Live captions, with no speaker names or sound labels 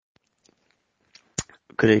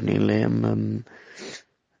Good evening, Liam.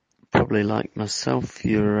 Probably like myself,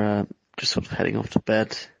 you're just sort of heading off to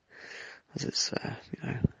bed, as it's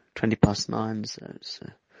 9:20, so it's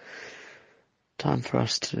time for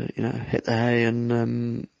us to hit the hay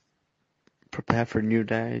and prepare for a new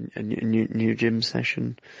day, a new gym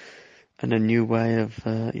session, and a new way of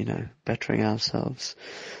bettering ourselves.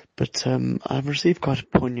 But I've received quite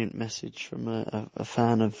a poignant message from a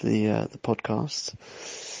fan of the podcast,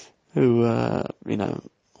 who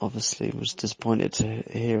obviously was disappointed to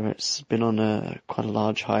hear it's been on quite a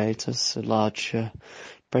large hiatus, a large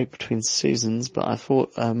break between seasons. But I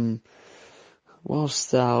thought,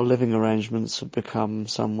 whilst our living arrangements have become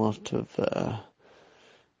somewhat of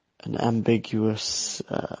an ambiguous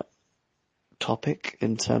topic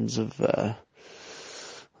in terms of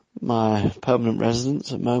my permanent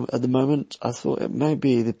residence at the moment, I thought it may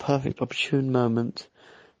be the perfect opportune moment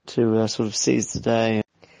to sort of seize the day.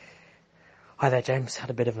 Hi there, James. Had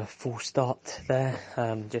a bit of a false start there,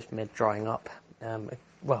 just mid drying up. A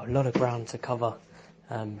lot of ground to cover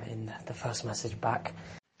in the first message back.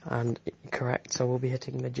 And correct, so we'll be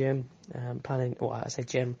hitting the gym,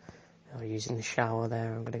 using the shower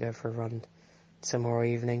there. I'm going to go for a run tomorrow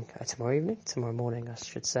morning, I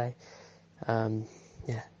should say. Hope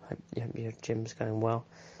your gym's going well.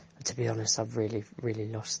 And to be honest, I've really, really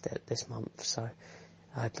lost it this month, so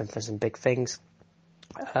I'm hoping for some big things.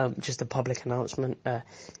 Just a public announcement,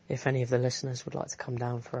 if any of the listeners would like to come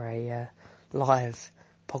down for a live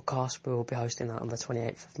podcast, we will be hosting that on the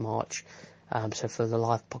 28th of March. So for the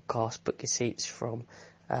live podcast, book your seats from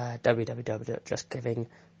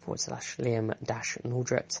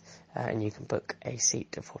www.justgiving.com/Liam-Nordret, and you can book a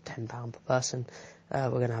seat for £10 per person. We're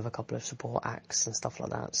going to have a couple of support acts and stuff like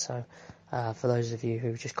that, so for those of you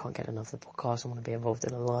who just can't get enough of the podcast and want to be involved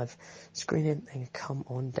in a live screening, then come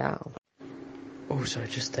on down. Also,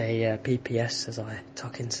 just a PPS as I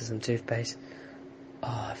tuck into some toothpaste.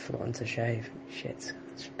 I've forgotten to shave. Shit,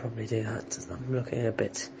 I should probably do that. I'm looking a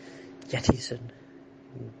bit Yetison.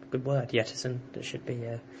 Good word, Yetison. That should be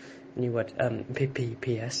a new word.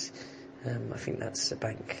 PPS. I think that's a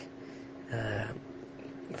bank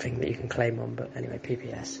thing that you can claim on, but anyway,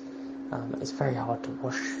 PPS. It's very hard to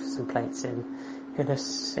wash some plates in a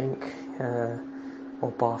sink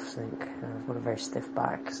or bath sink. I've got a very stiff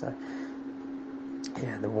back, so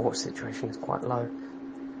yeah, the water situation is quite low.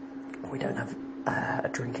 We don't have a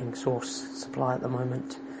drinking source supply at the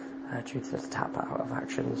moment due to the tap out of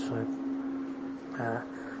action, so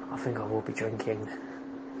I think I will be drinking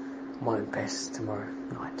my own piss tomorrow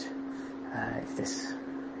night if this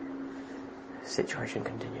situation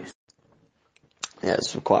continues. Yeah,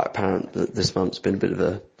 it's quite apparent that this month's been a bit of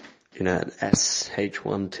an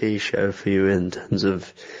SH1T show for you in terms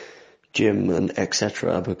of gym and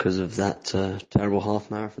etc. because of that terrible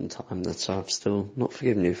half marathon time that I've still not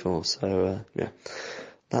forgiven you for. So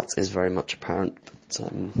that is very much apparent. But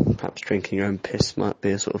perhaps drinking your own piss might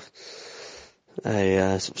be a sort of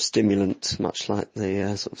stimulant, much like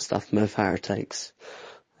the sort of stuff Mo Farah takes.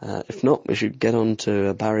 If not, we should get on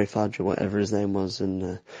to Barry Fudge or whatever his name was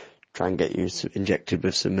and try and get you injected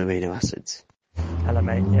with some amino acids. Hello,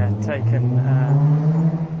 mate. Yeah, taken.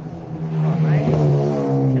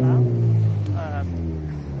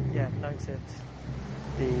 Noted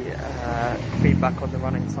the feedback on the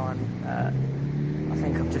running time. I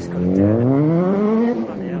think I've just got to do it. A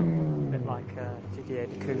bit like Didier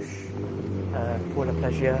Decouche, pour le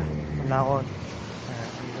plaisir from now on.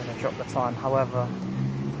 I'm going to drop the time. However,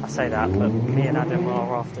 I say that, but me and Adam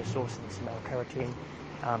are after sourcing some L-carotene.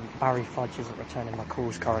 Barry Fudge isn't returning my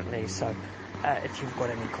calls currently, so if you've got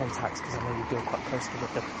any contacts, because I know you deal quite closely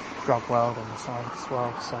with the drug world and the science as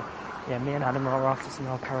well, so yeah, me and Adam are after some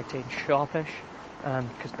L-carotene sharpish,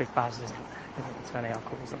 because Big Baz isn't returning our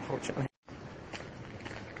calls, unfortunately.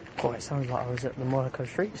 Well, it sounds like I was at the Monaco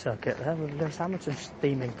Street Circuit there with Lewis Hamilton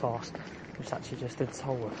steaming past, which actually just did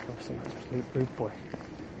Tolworth. Obviously, that was Luke Rude Boy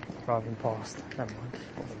driving past. Never mind.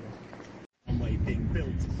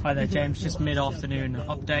 Hi there, James. Just mid-afternoon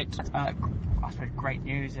update. I suppose great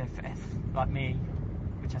news if, like me,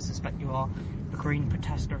 which I suspect you are, a green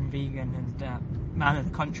protester and vegan and man of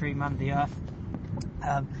the country, man of the earth.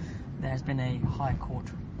 There's been a high court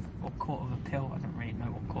or court of appeal. I don't really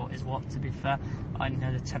know what court is what, to be fair. I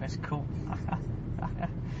know the tennis court.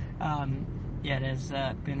 There's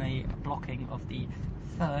been a blocking of the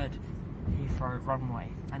third Heathrow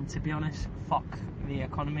runway, and to be honest, fuck the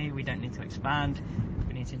economy. We don't need to expand.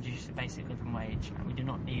 We need to introduce a basic living wage, and we do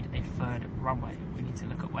not need a third runway. We need to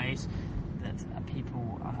look at ways that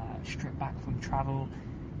people strip back from travel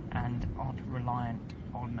and aren't reliant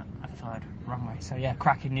on a third runway. So yeah,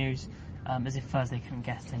 cracking news. as if Thursday couldn't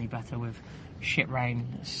get any better with shit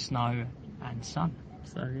rain, snow and sun.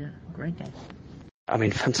 So yeah, great day. I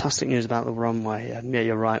mean, fantastic news about the runway. Yeah,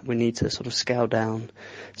 you're right. We need to sort of scale down.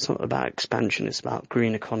 It's not about expansion. It's about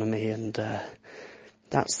green economy, and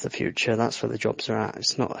that's the future. That's where the jobs are at.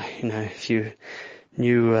 It's not, if you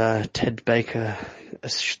knew Ted Baker,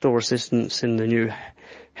 store assistants in the new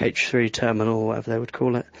H3 terminal, or whatever they would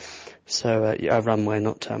call it. So, runway,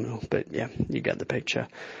 not terminal, but yeah, you get the picture.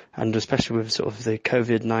 And especially with sort of the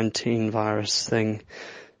COVID-19 virus thing,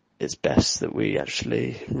 it's best that we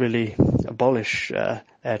actually really abolish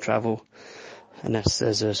air travel unless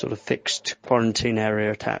there's a sort of fixed quarantine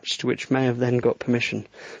area attached, which may have then got permission.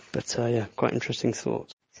 But yeah, quite interesting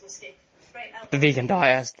thoughts. The vegan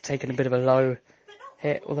diet has taken a bit of a low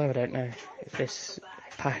hit, although I don't know if this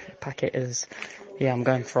packet is... Yeah, I'm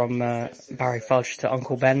going from Barry Fudge to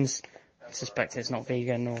Uncle Ben's. I suspect it's not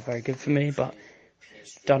vegan or very good for me, but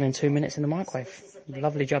done in 2 minutes in the microwave.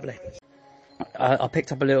 Lovely jubbly. I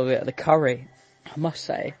picked up a little bit of the curry. I must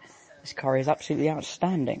say, this curry is absolutely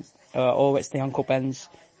outstanding. Or it's the Uncle Ben's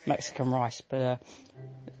Mexican rice. But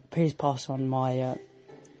please pass on my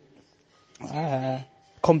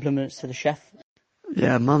compliments to the chef.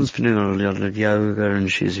 Yeah, Mum's been doing a lot of yoga, and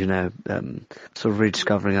she's, sort of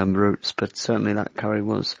rediscovering her roots, but certainly that curry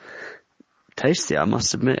was tasty, I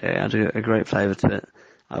must admit. It had a great flavour to it.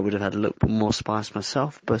 I would have had a little bit more spice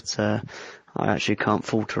myself, but I actually can't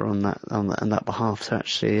falter on that behalf. So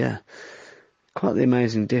actually, yeah, quite the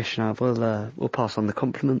amazing dish. Now we'll pass on the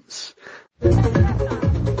compliments.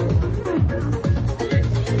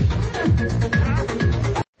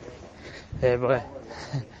 Yeah, boy.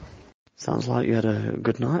 Sounds like you had a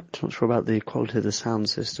good night. Not sure about the quality of the sound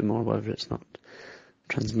system or whether it's not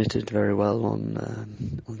transmitted very well on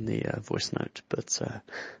the voice note, but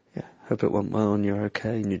yeah, hope it went well and you're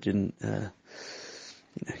okay and you didn't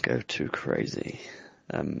go too crazy.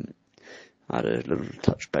 I had a little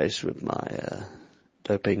touch base with my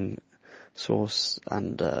doping source,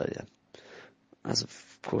 and yeah, as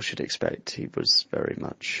of course you'd expect, he was very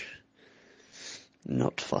much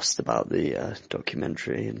not fussed about the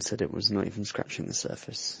documentary and said it was not even scratching the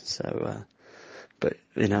surface. So, but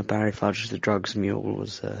Barry Fudge, the drugs mule,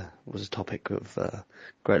 was a topic of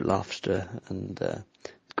great laughter and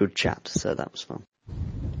good chat. So that was fun.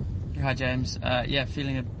 Hi James. Yeah,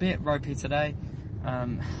 feeling a bit ropey today.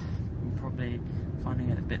 I'm probably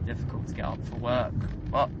finding it a bit difficult to get up for work,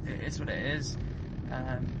 but it is what it is.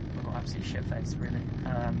 I've got absolutely shit face, really.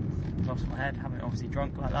 Lost my head, haven't obviously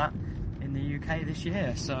drunk like that in the UK this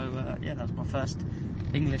year, so yeah, that was my first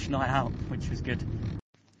English night out, which was good.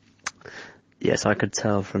 Yes, I could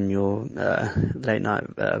tell from your late night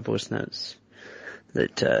voice notes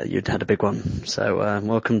that you'd had a big one. So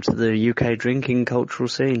welcome to the UK drinking cultural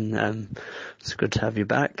scene. It's good to have you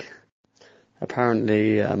back.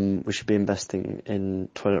 Apparently we should be investing in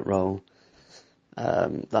toilet roll.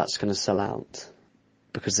 That's going to sell out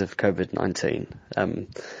because of COVID-19.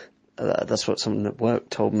 That's what someone at work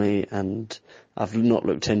told me, and I've not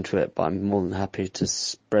looked into it, but I'm more than happy to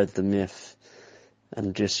spread the myth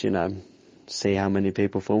and just, see how many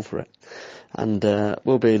people fall for it. And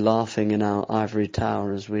we'll be laughing in our ivory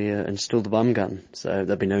tower as we install the bum gun, so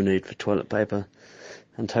there'll be no need for toilet paper.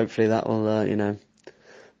 And hopefully that will,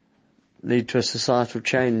 lead to a societal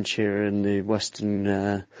change here in the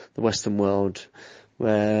Western world,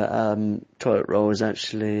 where toilet roll is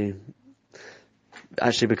actually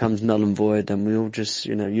becomes null and void, and we all just,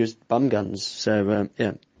 use bum guns. So,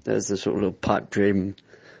 yeah, there's the sort of little pipe dream,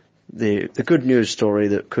 the good news story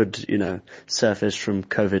that could, surface from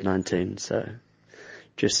COVID-19. So,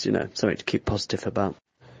 just, something to keep positive about.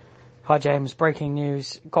 Hi James, breaking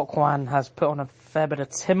news. Gok Wan has put on a fair bit of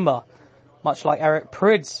timber, much like Eric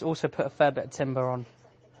Prydz also put a fair bit of timber on.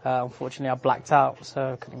 Unfortunately, I blacked out,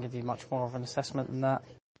 so I couldn't give you much more of an assessment than that.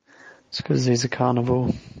 It's because he's a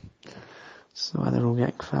carnivore. That's why they're all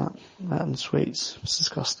getting fat and sweets. It's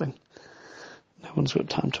disgusting. No one's got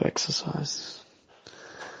time to exercise,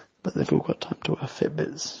 but they've all got time to wear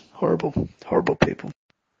Fitbits. Horrible, horrible people.